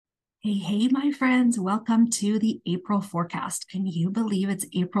Hey, my friends, welcome to the April forecast. Can you believe it's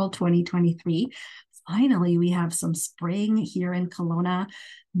April 2023? Finally, we have some spring here in Kelowna.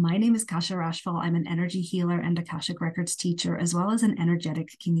 My name is Kasha Rashfal. I'm an energy healer and Akashic Records teacher, as well as an energetic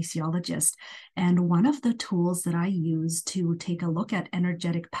kinesiologist. And one of the tools that I use to take a look at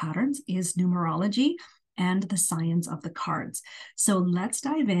energetic patterns is numerology and the science of the cards. So let's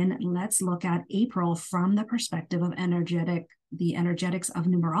dive in. Let's look at April from the perspective of the energetics of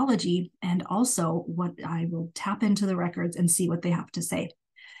numerology, and also what I will tap into the records and see what they have to say.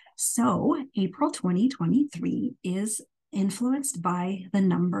 So April 2023 is influenced by the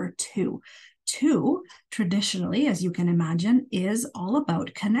number two. Two, traditionally, as you can imagine, is all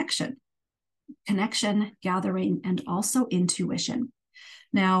about connection, gathering, and also intuition.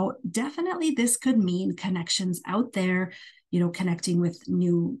 Now, definitely this could mean connections out there, connecting with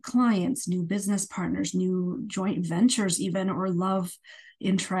new clients, new business partners, new joint ventures, even, or love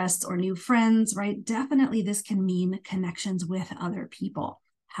interests or new friends, right? Definitely this can mean connections with other people.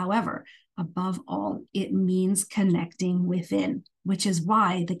 However, above all, it means connecting within, which is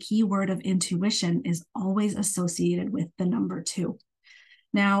why the key word of intuition is always associated with the number two.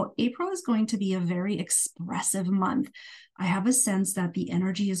 Now, April is going to be a very expressive month. I have a sense that the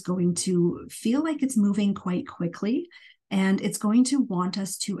energy is going to feel like it's moving quite quickly, and it's going to want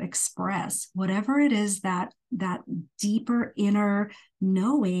us to express whatever it is that deeper inner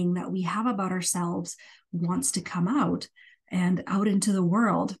knowing that we have about ourselves wants to come out and out into the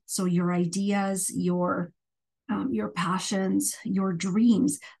world. So your ideas, your passions, your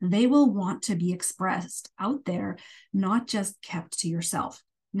dreams, they will want to be expressed out there, not just kept to yourself.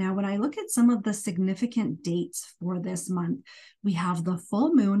 Now, when I look at some of the significant dates for this month, we have the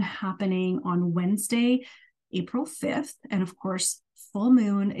full moon happening on Wednesday, April 5th. And of course, full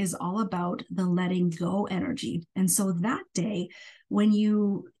moon is all about the letting go energy. And so that day, when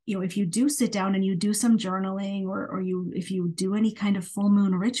if you do sit down and you do some journaling, or if you do any kind of full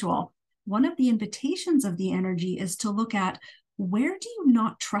moon ritual, one of the invitations of the energy is to look at, where do you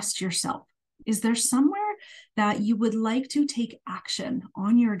not trust yourself? Is there somewhere that you would like to take action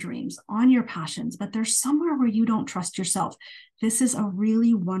on your dreams, on your passions, but there's somewhere where you don't trust yourself? This is a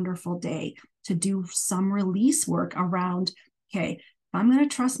really wonderful day to do some release work around, okay, if I'm going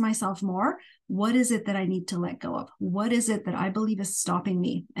to trust myself more, what is it that I need to let go of? What is it that I believe is stopping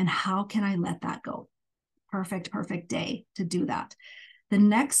me? And how can I let that go? Perfect day to do that. The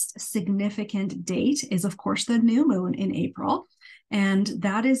next significant date is, of course, the new moon in April, and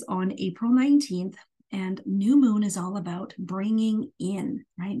that is on April 19th. And new moon is all about bringing in,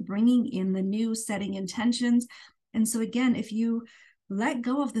 right? Bringing in the new, setting intentions. And so again, if you let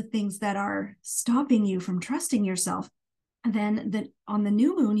go of the things that are stopping you from trusting yourself, then on the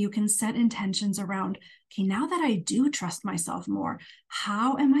new moon, you can set intentions around, okay, now that I do trust myself more,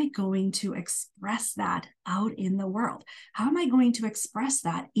 how am I going to express that out in the world? How am I going to express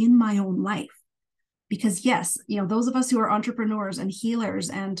that in my own life? Because yes, those of us who are entrepreneurs and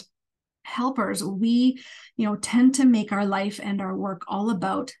healers and helpers, we tend to make our life and our work all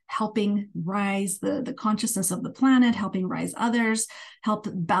about helping rise the consciousness of the planet, helping rise others, help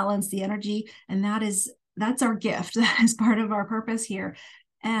balance the energy. And that's our gift. That is part of our purpose here.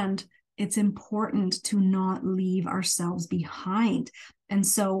 And it's important to not leave ourselves behind. And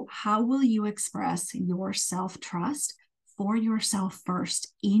so how will you express your self-trust for yourself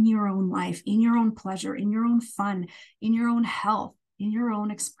first, in your own life, in your own pleasure, in your own fun, in your own health, in your own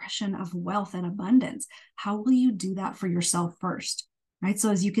expression of wealth and abundance? How will you do that for yourself first? Right?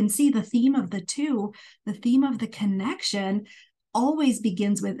 So as you can see, the theme of the two, the theme of the connection, always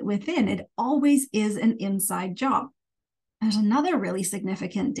begins within. It always is an inside job. There's another really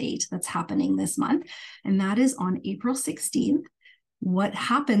significant date that's happening this month, and that is on April 16th. What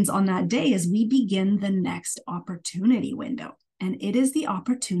happens on that day is we begin the next opportunity window. And it is the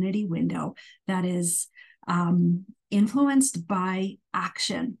opportunity window that is influenced by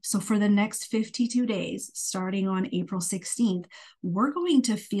action. So for the next 52 days, starting on April 16th, we're going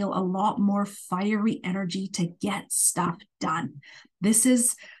to feel a lot more fiery energy to get stuff done. This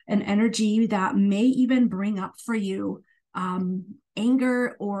is an energy that may even bring up for you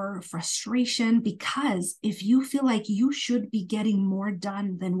anger or frustration, because if you feel like you should be getting more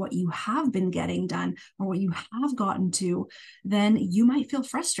done than what you have been getting done or what you have gotten to, then you might feel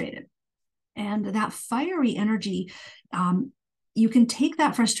frustrated. And that fiery energy, you can take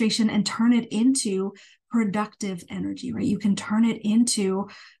that frustration and turn it into productive energy, right? You can turn it into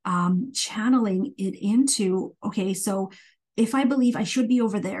channeling it into, okay, so if I believe I should be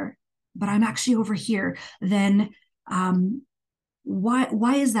over there, but I'm actually over here, then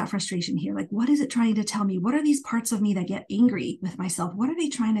why is that frustration here? Like, what is it trying to tell me? What are these parts of me that get angry with myself? What are they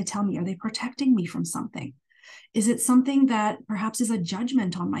trying to tell me? Are they protecting me from something? Is it something that perhaps is a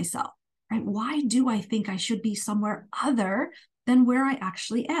judgment on myself, right? Why do I think I should be somewhere other than where I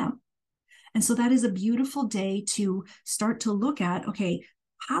actually am? And so that is a beautiful day to start to look at, okay,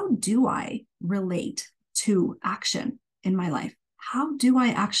 how do I relate to action in my life? How do I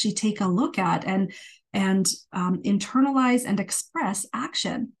actually take a look at and internalize and express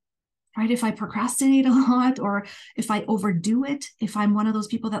action? Right? If I procrastinate a lot, or if I overdo it, if I'm one of those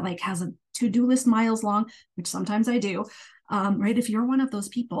people that like has a to-do list miles long, which sometimes I do, right? If you're one of those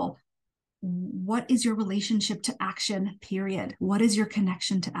people, what is your relationship to action, period? What is your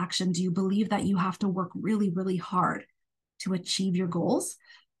connection to action? Do you believe that you have to work really, really hard to achieve your goals?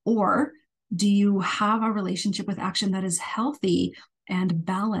 Or do you have a relationship with action that is healthy and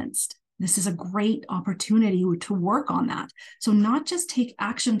balanced? This is a great opportunity to work on that. So not just take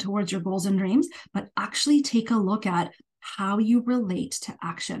action towards your goals and dreams, but actually take a look at how you relate to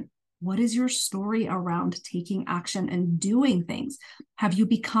action. What is your story around taking action and doing things? Have you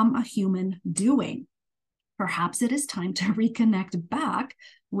become a human doing? Perhaps it is time to reconnect back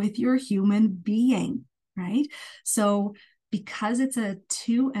with your human being, right? So because it's a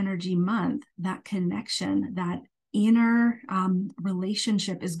 2 energy month, that connection, that inner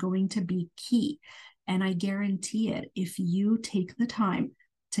relationship is going to be key. And I guarantee it, if you take the time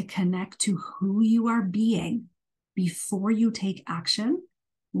to connect to who you are being before you take action,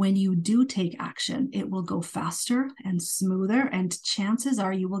 when you do take action, it will go faster and smoother. And chances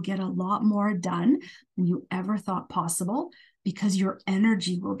are you will get a lot more done than you ever thought possible because your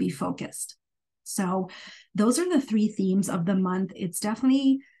energy will be focused. So those are the 3 themes of the month. It's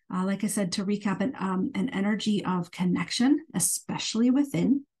definitely, like I said, to recap, an energy of connection, especially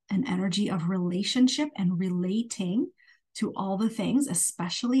within, an energy of relationship and relating to all the things,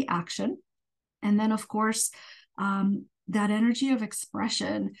 especially action. And then, of course, that energy of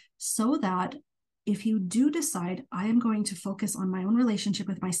expression, so that if you do decide, I am going to focus on my own relationship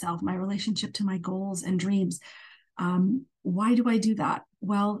with myself, my relationship to my goals and dreams, why do I do that?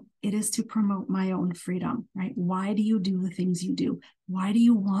 Well, it is to promote my own freedom, right? Why do you do the things you do? Why do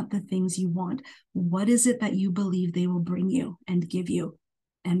you want the things you want? What is it that you believe they will bring you and give you?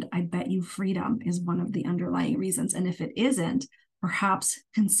 And I bet you freedom is one of the underlying reasons. And if it isn't, perhaps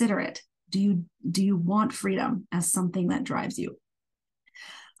consider it. Do you want freedom as something that drives you?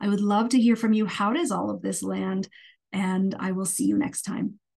 I would love to hear from you. How does all of this land? And I will see you next time.